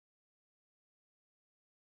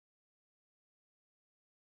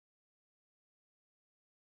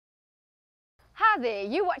Hi there,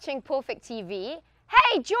 you're watching Pawfect TV.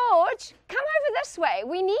 Hey George, come over this way.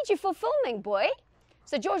 We need you for filming, boy.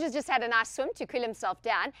 So George has just had a nice swim to cool himself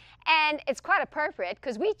down, and it's quite appropriate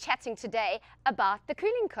because we're chatting today about the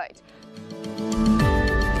cooling coat.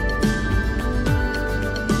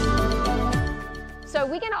 So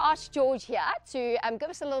we're going to ask George here to give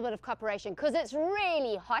us a little bit of cooperation because it's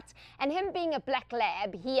really hot, and him being a black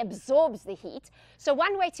lab, he absorbs the heat. So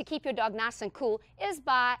one way to keep your dog nice and cool is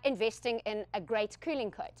by investing in a great cooling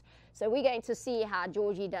coat. So we're going to see how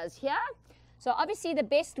Georgie does here. So obviously the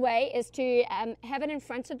best way is to have it in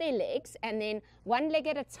front of their legs, and then one leg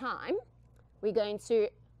at a time, we're going to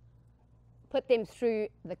put them through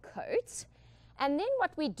the coat. And then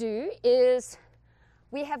what we do is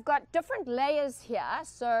we have got different layers here,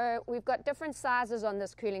 so we've got different sizes on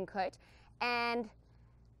this cooling coat, and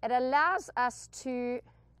it allows us to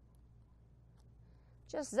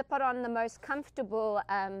just zip it on the most comfortable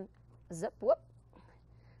zip. Whoop.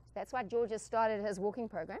 That's why George has started his walking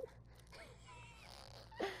program.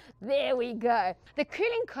 There we go. The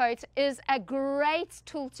cooling coat is a great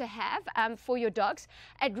tool to have for your dogs.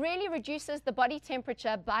 It really reduces the body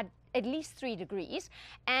temperature by at least 3 degrees.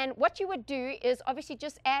 And what you would do is obviously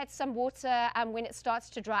just add some water when it starts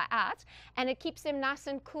to dry out, and it keeps them nice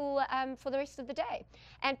and cool for the rest of the day.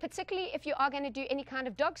 And particularly if you are going to do any kind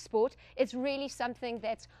of dog sport, it's really something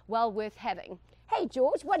that's well worth having. Hey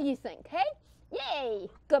George, what do you think? Hey? Yay,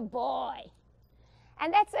 good boy.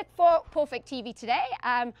 And that's it for Pawfect TV today.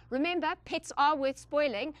 Remember, pets are worth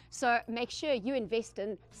spoiling, so make sure you invest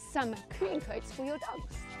in some cooling coats for your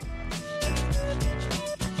dogs.